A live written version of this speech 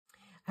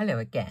Hello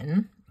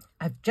again.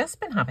 I've just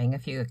been having a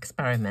few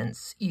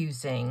experiments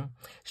using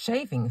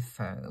shaving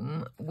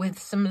foam with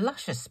some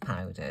Luscious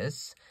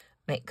powders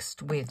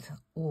mixed with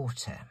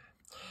water.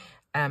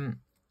 I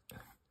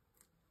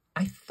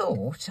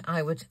thought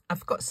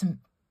I've got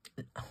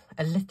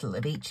a little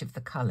of each of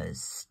the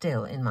colours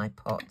still in my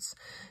pots.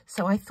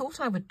 So I thought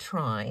I would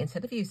try,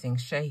 instead of using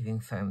shaving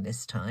foam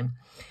this time,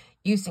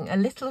 using a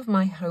little of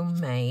my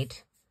homemade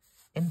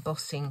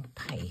embossing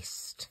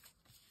paste.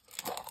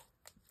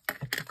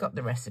 I've got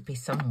the recipe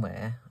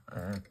somewhere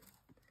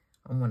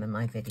on one of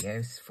my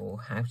videos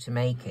for how to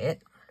make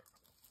it.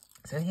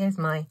 So here's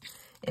my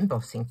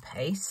embossing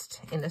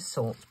paste in a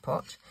salt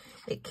pot.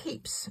 It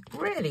keeps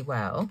really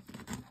well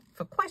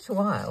for quite a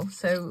while.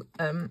 So,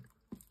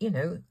 you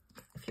know,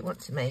 if you want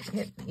to make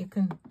it, you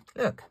can,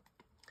 look,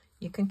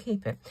 you can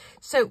keep it.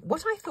 So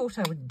what I thought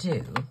I would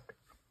do,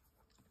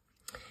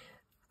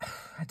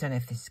 I don't know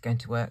if this is going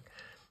to work,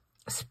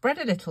 spread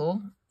a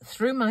little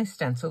through my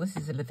stencil. This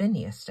is a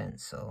Lavinia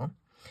stencil.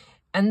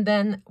 And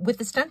then with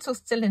the stencil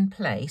still in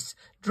place,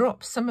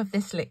 drop some of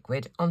this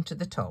liquid onto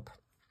the top.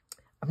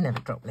 I've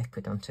never dropped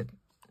liquid onto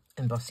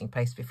embossing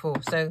paste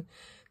before, so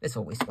there's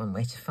always one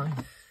way to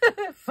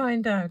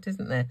find out,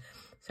 isn't there?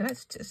 So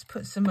let's just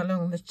put some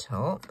along the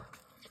top.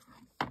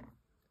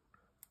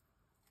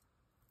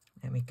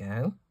 There we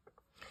go.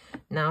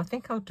 Now I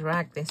think I'll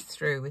drag this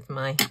through with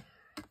my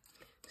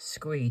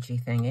squeegee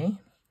thingy.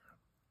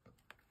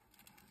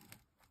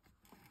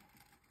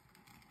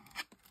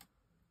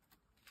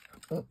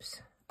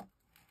 Oops.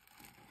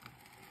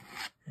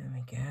 There we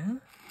go.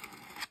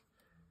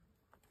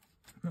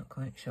 Not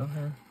quite sure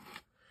how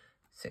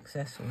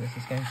successful this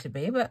is going to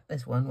be, but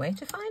there's one way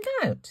to find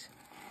out.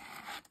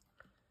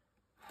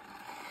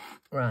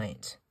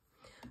 Right.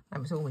 I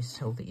was always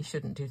told that you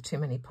shouldn't do too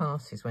many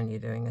passes when you're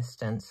doing a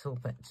stencil,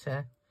 but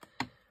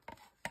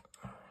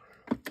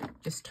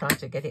just try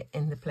to get it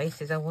in the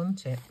places I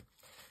want it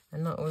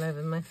and not all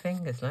over my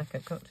fingers like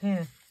I've got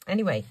here.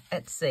 Anyway,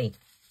 let's see.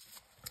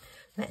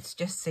 Let's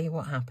just see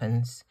what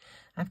happens.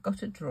 I've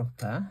got a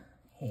dropper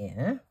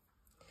here,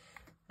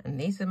 and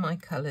these are my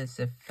colours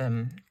of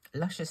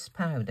Luscious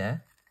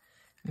powder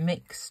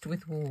mixed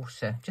with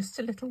water. Just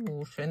a little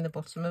water in the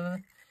bottom of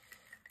a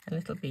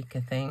little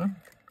beaker thing.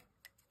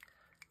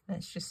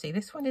 Let's just see.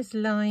 This one is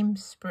Lime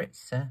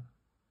Spritzer.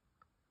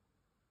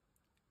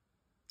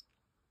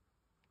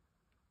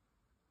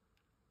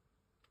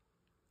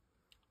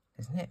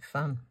 Isn't it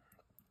fun?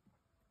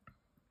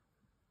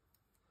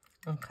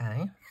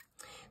 Okay.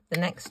 The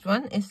next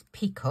one is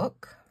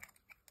Peacock.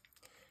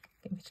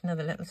 Give it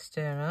another little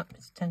stir up.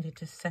 It's tended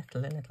to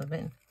settle a little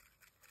bit.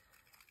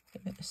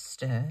 Give it a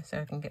stir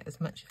so I can get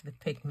as much of the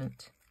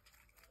pigment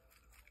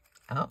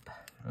up.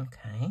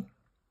 Okay.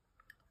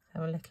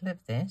 Have a little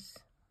of this.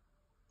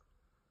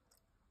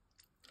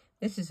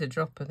 This is a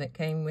dropper that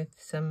came with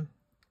some,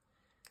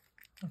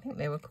 I think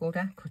they were called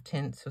aqua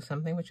tints or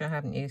something, which I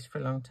haven't used for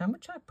a long time,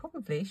 which I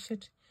probably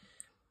should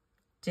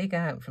dig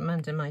out from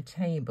under my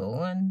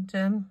table and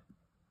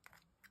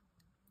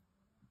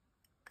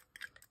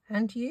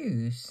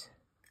use.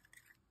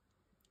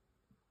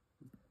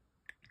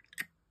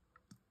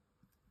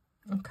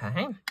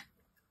 Okay.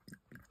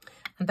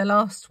 And the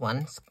last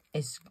one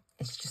is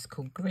just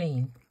called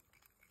Green.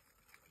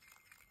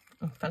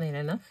 And funny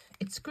enough,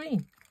 it's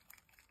green.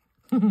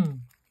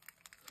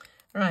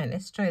 Right,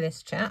 let's try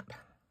this chap.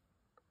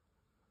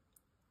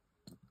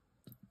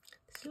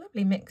 It's a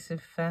lovely mix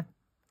of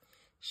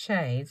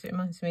shades. It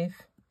reminds me of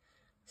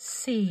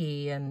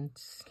sea and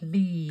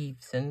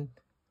leaves and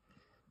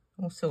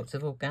all sorts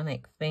of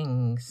organic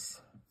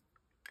things.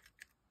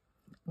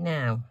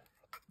 Now,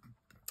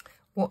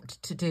 what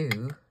to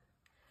do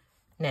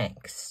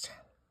next?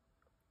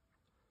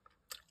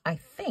 I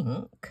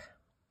think,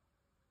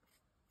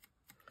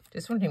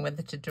 just wondering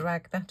whether to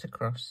drag that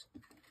across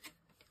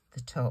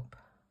the top.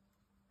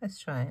 Let's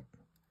try it.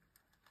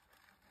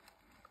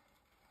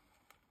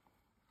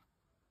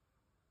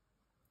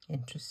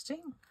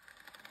 Interesting.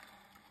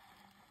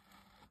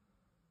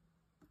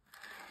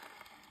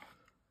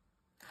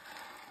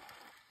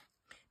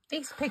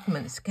 These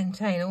pigments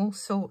contain all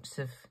sorts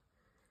of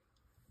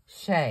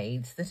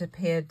shades that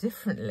appear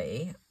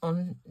differently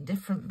on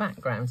different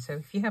backgrounds. So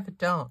if you have a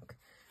dark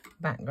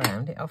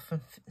background, it often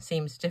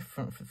seems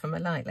different from a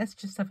light. Let's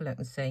just have a look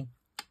and see.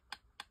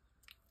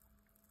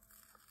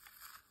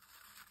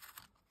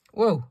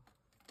 Whoa,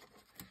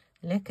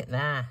 look at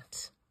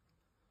that.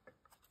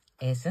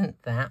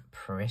 Isn't that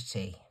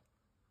pretty?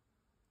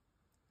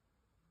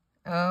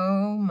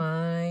 Oh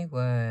my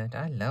word,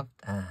 I love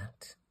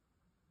that.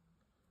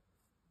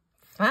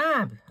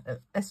 Fab.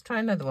 Let's try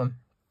another one.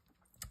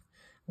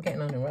 I'm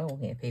getting on a roll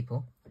here,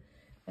 people.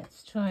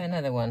 Let's try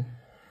another one.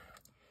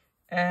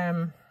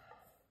 I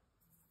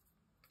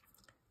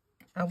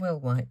will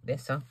wipe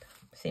this up.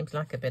 Seems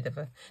like a bit of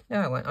a... No,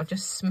 I won't. I'll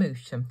just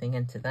smoosh something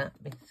into that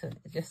because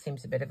it just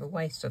seems a bit of a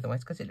waste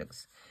otherwise, because it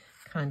looks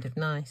kind of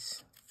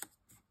nice.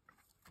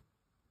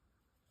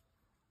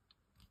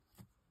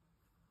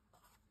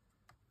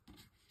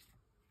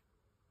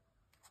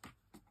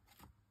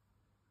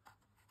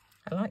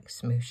 I like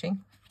smooshing.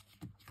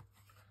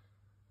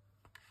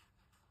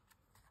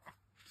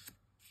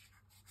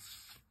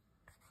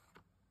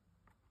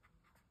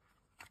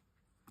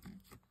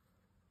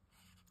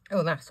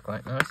 Oh, that's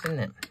quite nice, isn't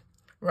it?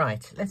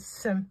 Right,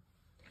 let's,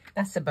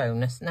 that's a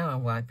bonus. Now I'll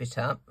wipe it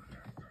up.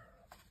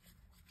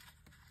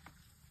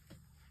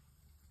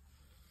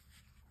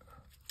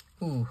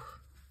 Ooh.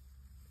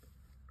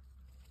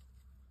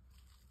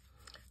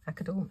 I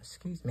could almost,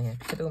 excuse me, I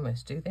could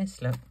almost do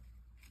this, look.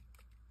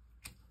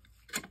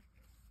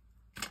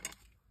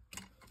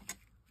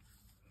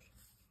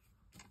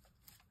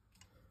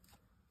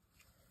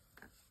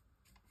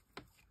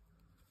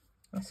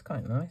 That's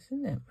quite nice,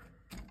 isn't it?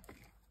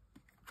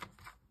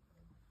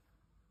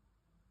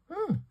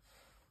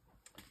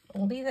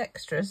 All these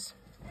extras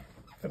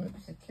from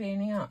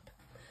cleaning up.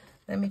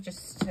 Let me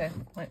just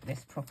wipe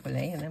this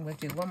properly, and then we'll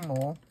do one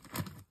more.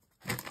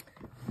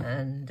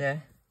 And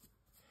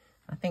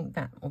I think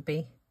that will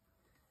be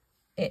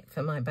it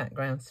for my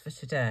backgrounds for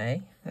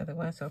today.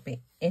 Otherwise, I'll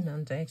be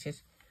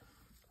inundated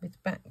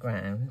with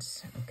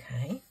backgrounds.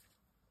 Okay,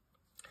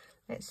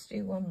 let's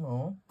do one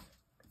more.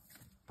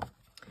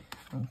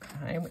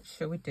 Okay, which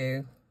shall we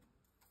do?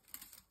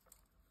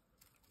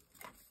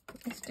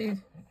 Let's do...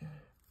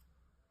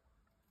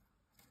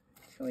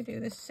 Shall we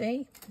do the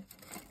sea?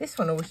 This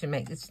one always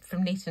makes, this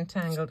from Neat and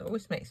Tangled,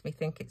 always makes me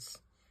think it's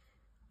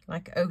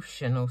like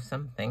ocean or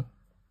something.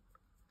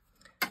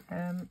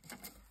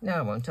 No,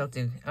 I won't. I'll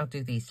do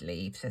these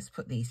leaves. Let's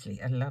put these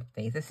leaves. I love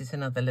these. This is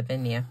another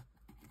Lavinia.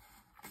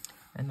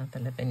 Another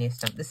Lavinia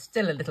stamp. There's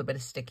still a little bit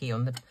of sticky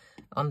on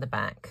the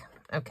back.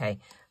 Okay.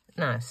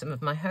 Now, some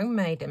of my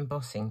homemade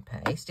embossing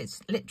paste.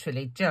 It's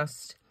literally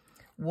just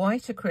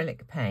white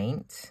acrylic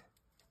paint,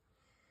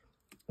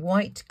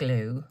 white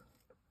glue,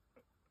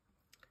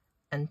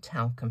 and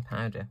talcum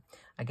powder.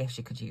 I guess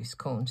you could use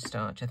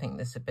cornstarch. I think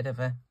there's a bit of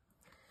a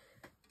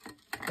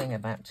thing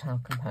about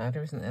talcum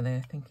powder, isn't there?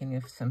 They're thinking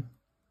of some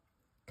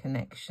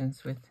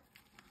connections with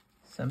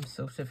some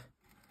sort of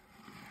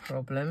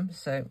problem.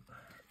 So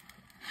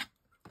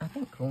I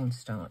think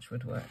cornstarch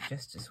would work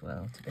just as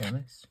well, to be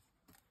honest.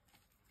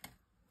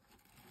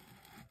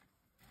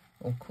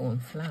 Or corn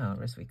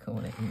flour, as we call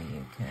it in the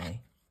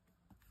UK.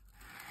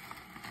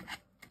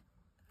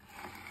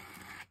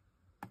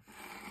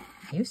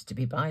 I used to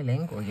be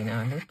bilingual, you know.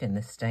 I lived in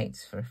the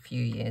States for a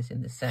few years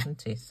in the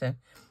 70s, so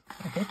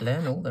I did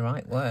learn all the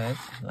right words,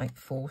 like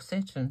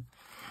faucet and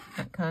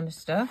that kind of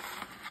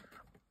stuff.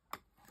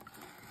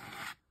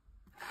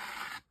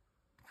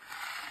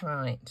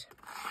 Right,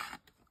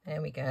 there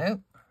we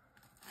go.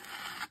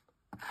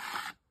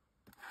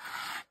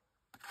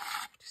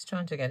 Just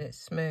trying to get it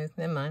smooth,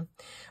 never mind.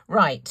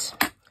 Right,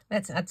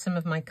 let's add some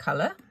of my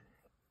colour.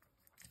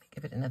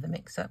 Give it another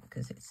mix up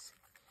because it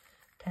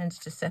tends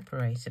to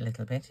separate a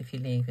little bit if you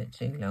leave it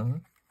too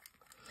long.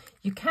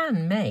 You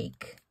can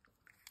make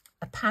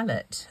a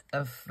palette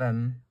of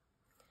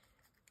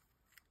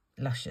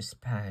Luscious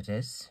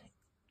powders.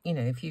 You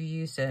know, if you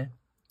use like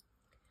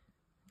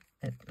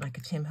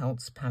a Tim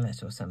Holtz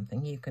palette or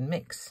something, you can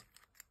mix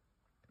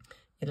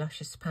your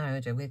Luscious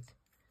powder with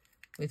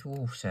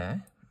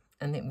water,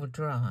 and it will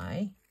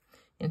dry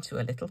into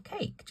a little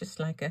cake,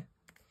 just like a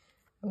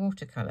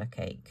watercolour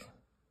cake.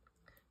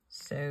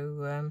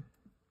 So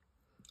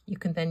you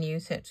can then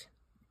use it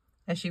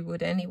as you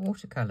would any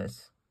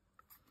watercolours,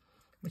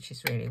 which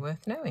is really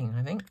worth knowing,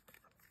 I think.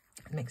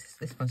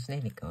 This one's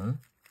nearly gone.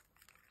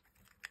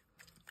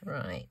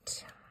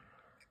 Right.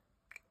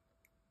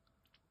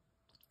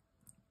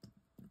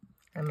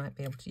 I might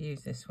be able to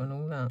use this one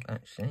all up,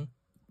 actually.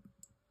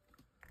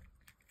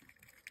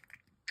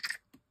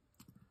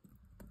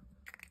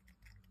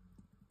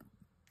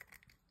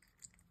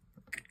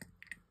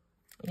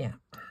 Yeah,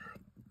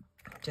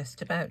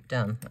 just about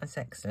done. That's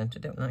excellent. I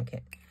don't like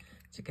it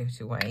to go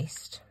to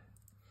waste.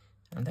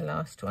 And the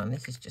last one,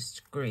 this is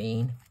just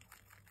green.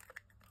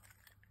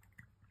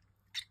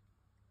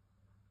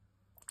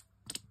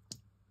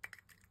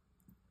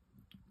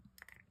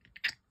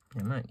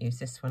 I might use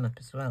this one up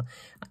as well.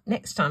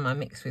 Next time I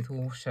mix with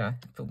water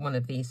for one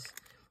of these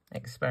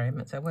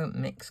experiments, I won't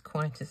mix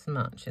quite as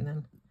much, and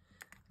then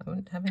I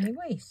won't have any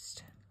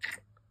waste.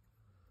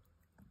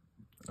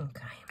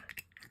 Okay,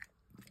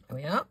 here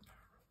we are.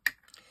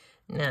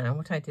 Now,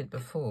 what I did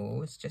before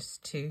was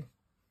just to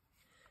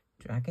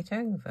drag it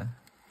over.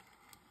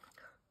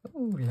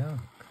 Oh, look.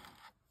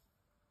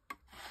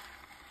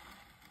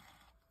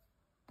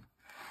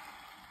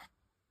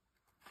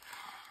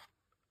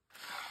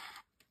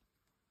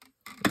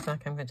 Looks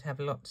like I'm going to have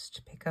lots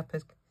to pick up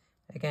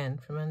again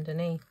from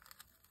underneath.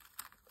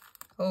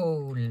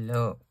 Oh,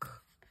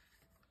 look.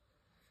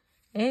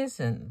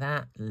 Isn't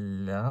that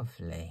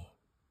lovely?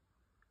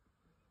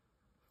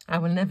 I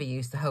will never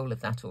use the whole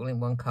of that all in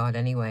one card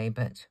anyway,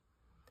 but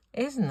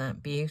isn't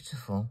that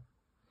beautiful?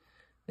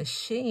 The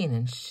sheen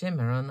and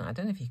shimmer on that, I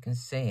don't know if you can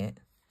see it.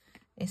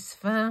 It's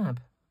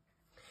fab.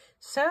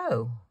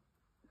 So,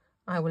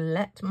 I will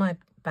let my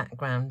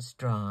backgrounds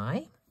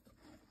dry.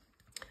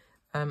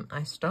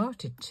 I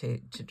started to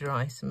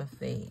dry some of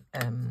the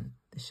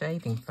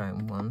shaving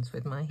foam ones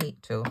with my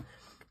heat tool,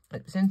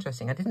 it was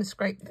interesting. I didn't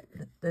scrape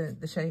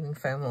the shaving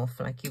foam off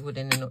like you would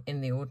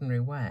in the ordinary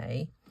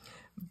way,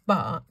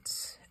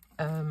 but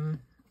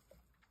I'm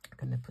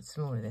going to put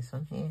some more of this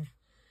on here.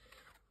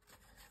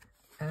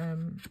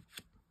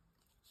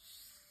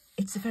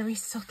 It's a very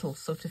subtle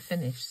sort of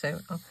finish, so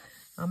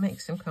I'll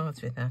make some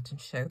cards with that and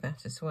show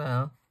that as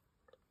well.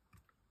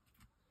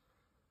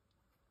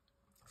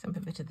 Some a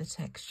bit of the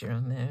texture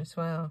on there as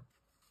well,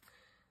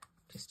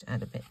 just to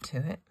add a bit to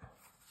it.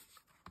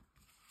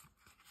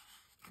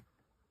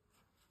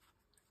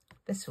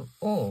 This will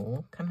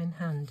all come in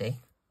handy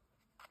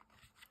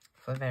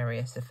for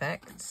various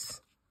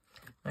effects,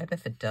 either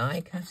for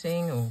die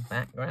cutting or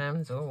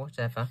backgrounds or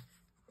whatever.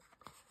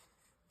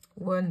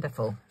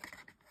 Wonderful.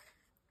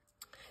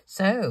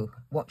 So,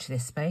 watch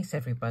this space,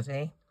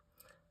 everybody.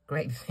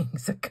 Great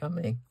things are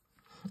coming.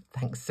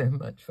 Thanks so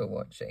much for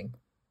watching.